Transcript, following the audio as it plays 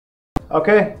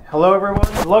Okay, hello everyone.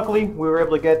 Luckily, we were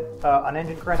able to get an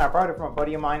engine crane. I borrowed it from a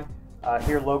buddy of mine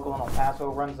here local in El Paso.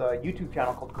 Runs a YouTube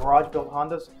channel called Garage Built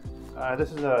Hondas.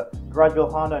 This is a Garage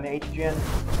Built Honda and H-Gen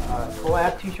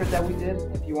collab t-shirt that we did.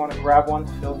 If you want to grab one,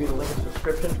 there'll be the link in the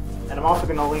description. And I'm also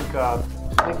going to link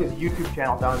his YouTube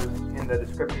channel down in the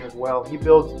description as well. He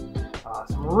builds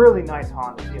some really nice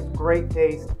Hondas. He has great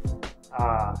taste,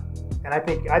 and I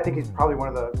think he's probably one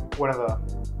of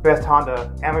the best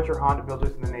amateur Honda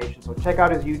builders in the nation. So check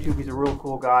out his YouTube. He's a real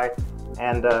cool guy,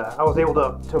 and I was able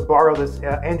to borrow this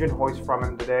engine hoist from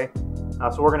him today.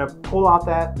 So we're gonna pull out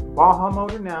that Baja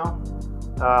motor now.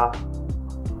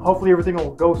 Hopefully everything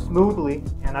will go smoothly,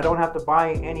 and I don't have to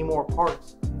buy any more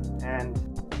parts. And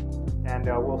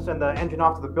we'll send the engine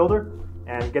off to the builder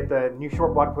and get the new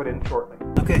short block put in shortly.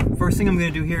 Okay, first thing I'm gonna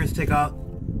do here is take out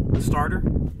the starter,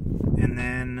 and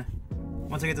then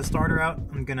once I get the starter out,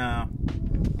 I'm gonna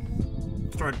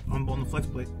start unbolting the flex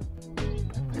plate.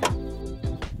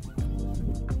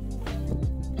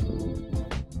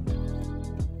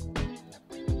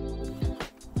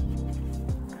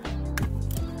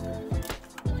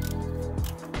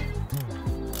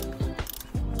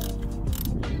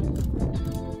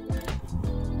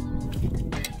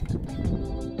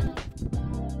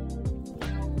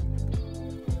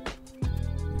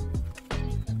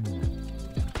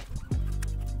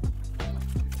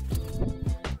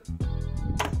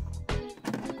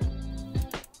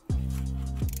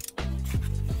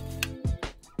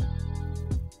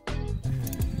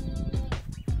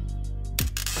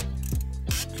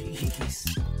 Jeez.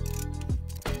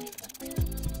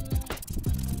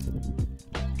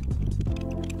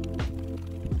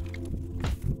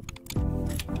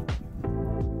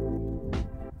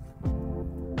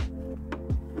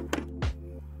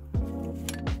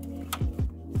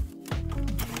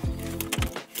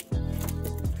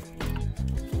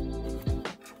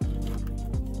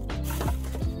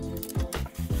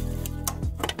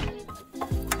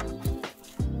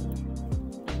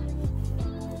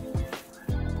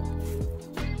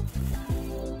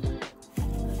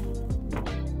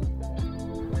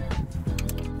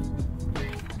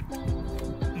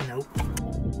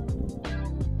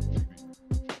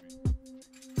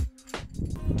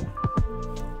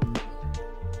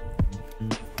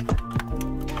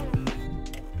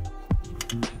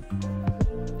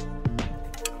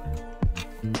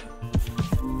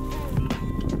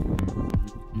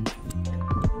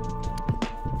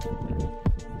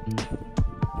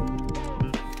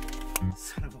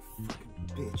 Son of a fucking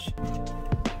bitch.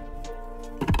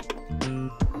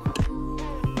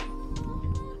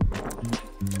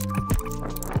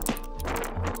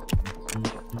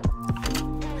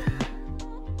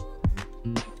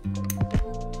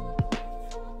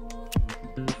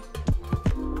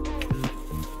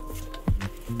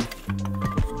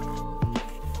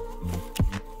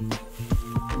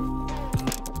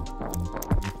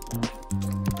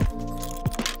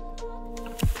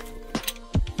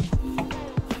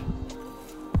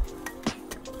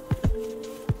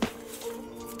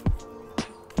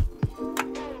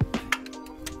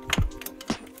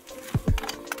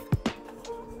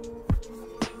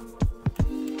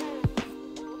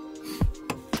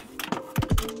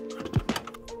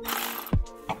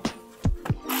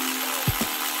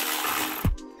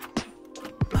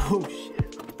 Oh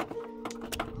shit.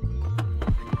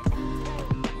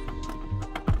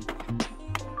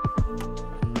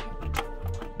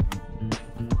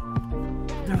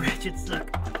 The ratchets suck.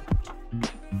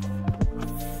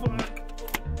 Fuck.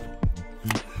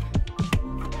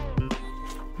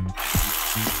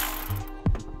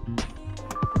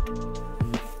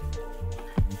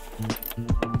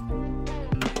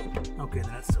 Okay,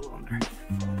 that's still on there.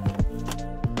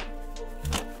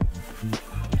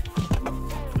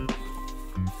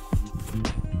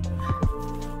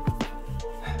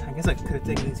 I guess I could have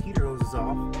taken these heater hoses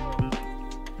off.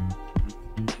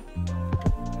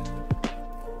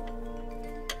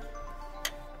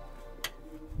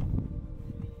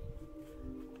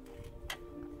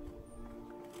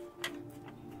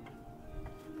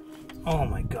 Oh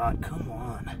my god, come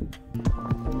on.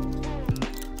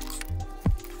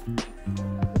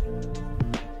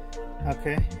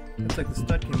 Okay, looks like the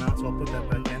stud came out, so I'll put that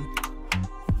back in.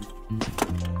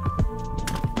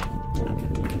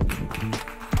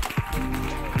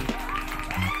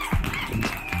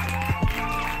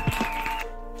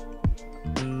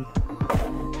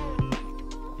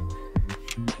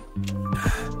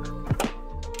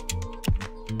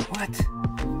 What?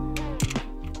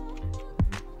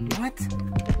 What?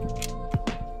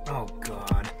 Oh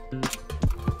god.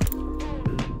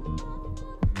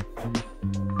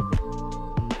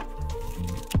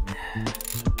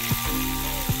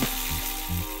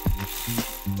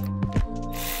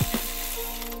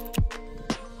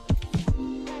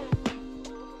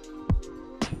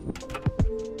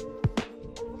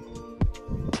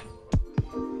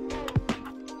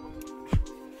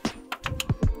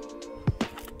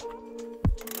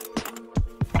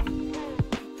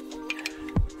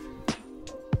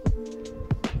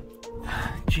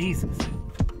 Jesus.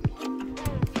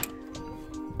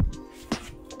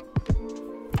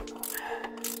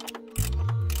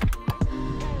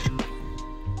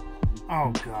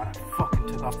 Oh god, I fucking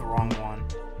took off the wrong one.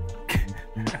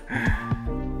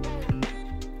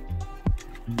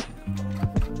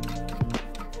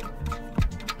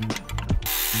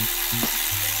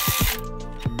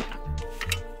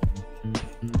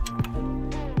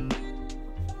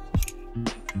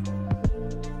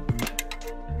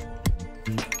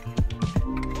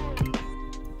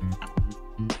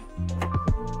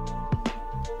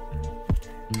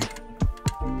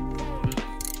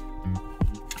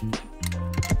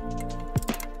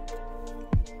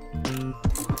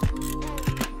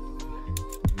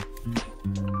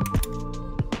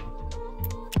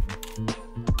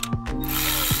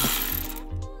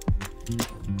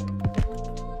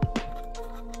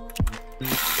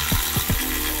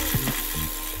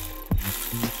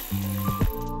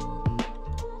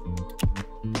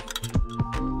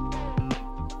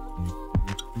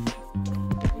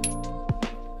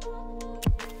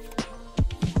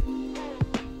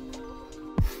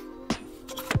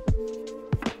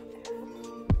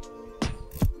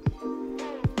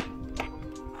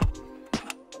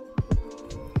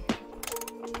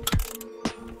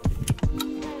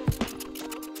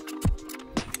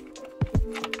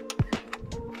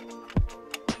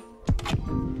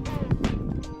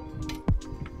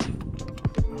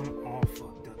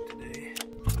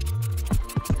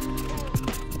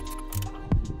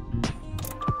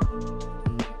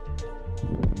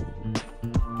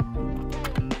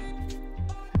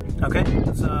 Okay,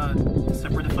 let's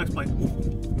separate the flex plate.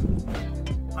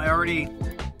 I already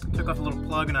took off the little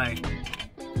plug and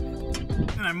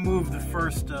I moved the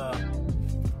first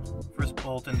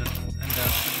bolt into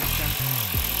position.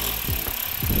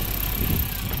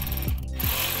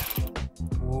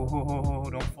 Whoa,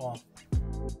 don't fall.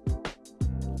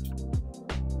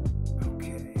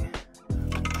 Okay.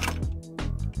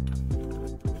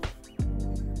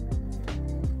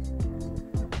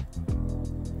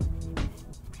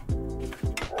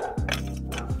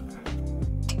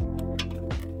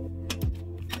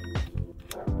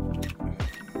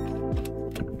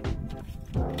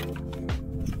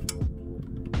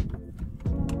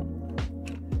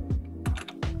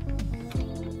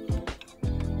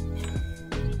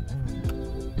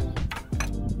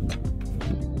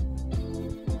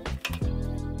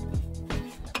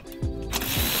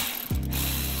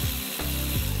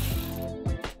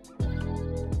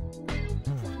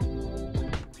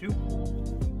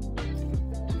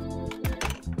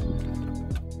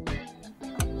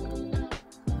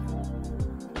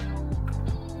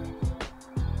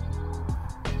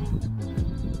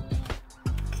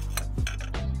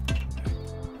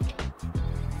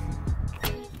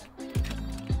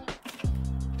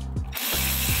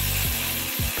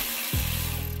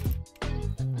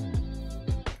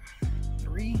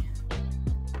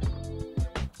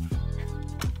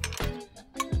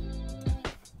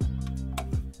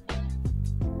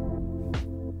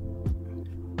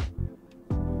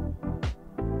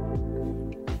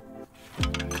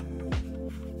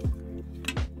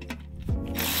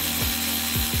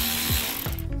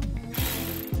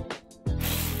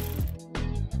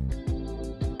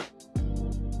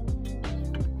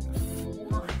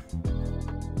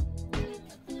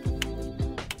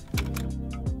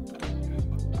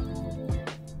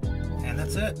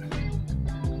 That's it.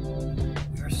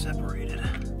 We are separated.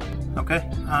 Okay,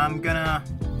 I'm gonna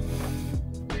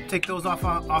take those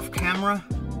off camera,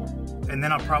 and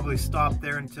then I'll probably stop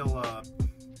there until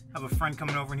have a friend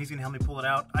coming over and he's gonna help me pull it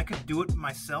out. I could do it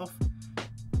myself,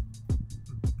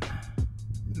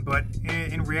 but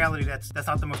in reality, that's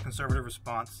not the most conservative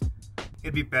response.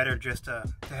 It'd be better just to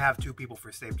have two people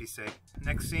for safety's sake.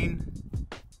 Next scene,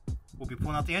 we'll be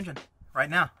pulling out the engine right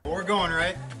now. We're going,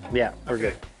 right? Yeah, we're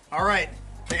good. All right,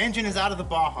 the engine is out of the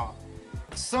Baja.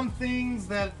 Some things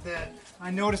that I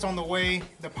noticed on the way,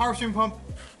 the power steering pump,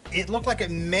 it looked like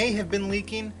it may have been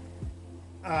leaking.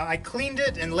 I cleaned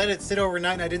it and let it sit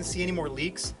overnight and I didn't see any more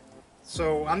leaks.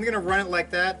 So I'm gonna run it like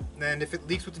that, and if it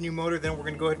leaks with the new motor, then we're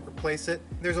gonna go ahead and replace it.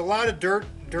 There's a lot of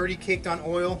dirty caked on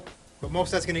oil, but most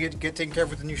of that's gonna get taken care of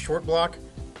with the new short block.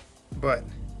 But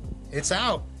it's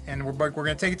out, and we're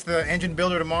gonna take it to the engine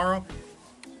builder tomorrow.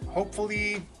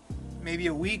 Hopefully, maybe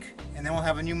a week, and then we'll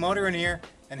have a new motor in here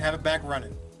and have it back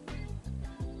running.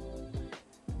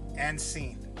 And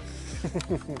scene.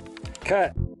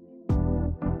 Cut.